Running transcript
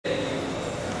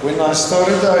When I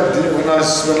started the idea, when I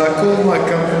called my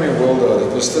company Worldart,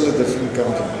 it was still a different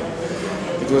company.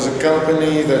 It was a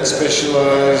company that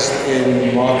specialized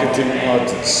in marketing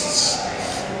artists.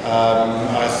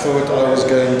 I thought I was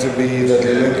going to be the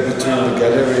link between the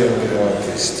gallery and the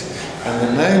artist. And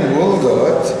the name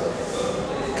Worldart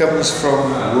comes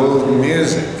from world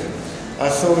music. I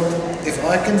thought, if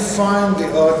I can find the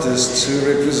artists who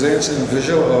represents in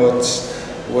visual arts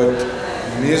what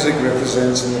music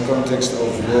represents in the context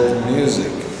of world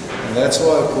music, and that's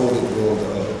why I called it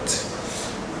Worldart.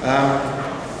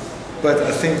 But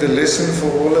I think the lesson for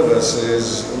all of us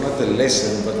is, well, not the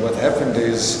lesson, but what happened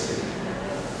is,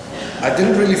 I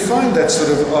didn't really find that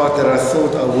sort of art that I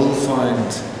thought I will find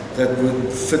that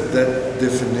would fit that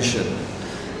definition.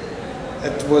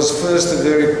 It was first a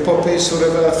very poppy sort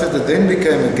of outfit. It then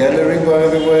became a gallery, by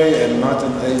the way, and not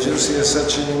an agency as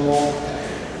such anymore.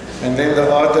 And then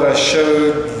the art that I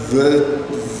showed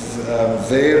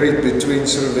varied between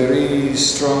sort of very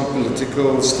strong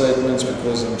political statements,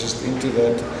 because I'm just into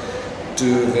that,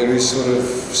 to very sort of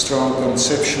strong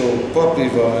conceptual poppy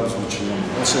vibes, which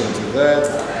I'm also into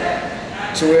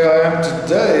that, to where I am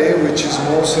today, which is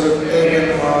more sort of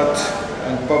urban art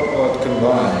and pop art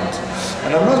combined.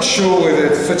 And I'm not sure whether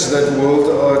it fits that world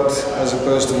art as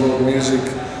opposed to world music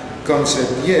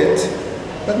concept yet,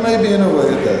 but maybe in a way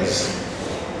it does.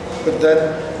 But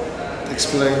that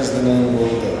explains the name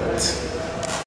Worldart.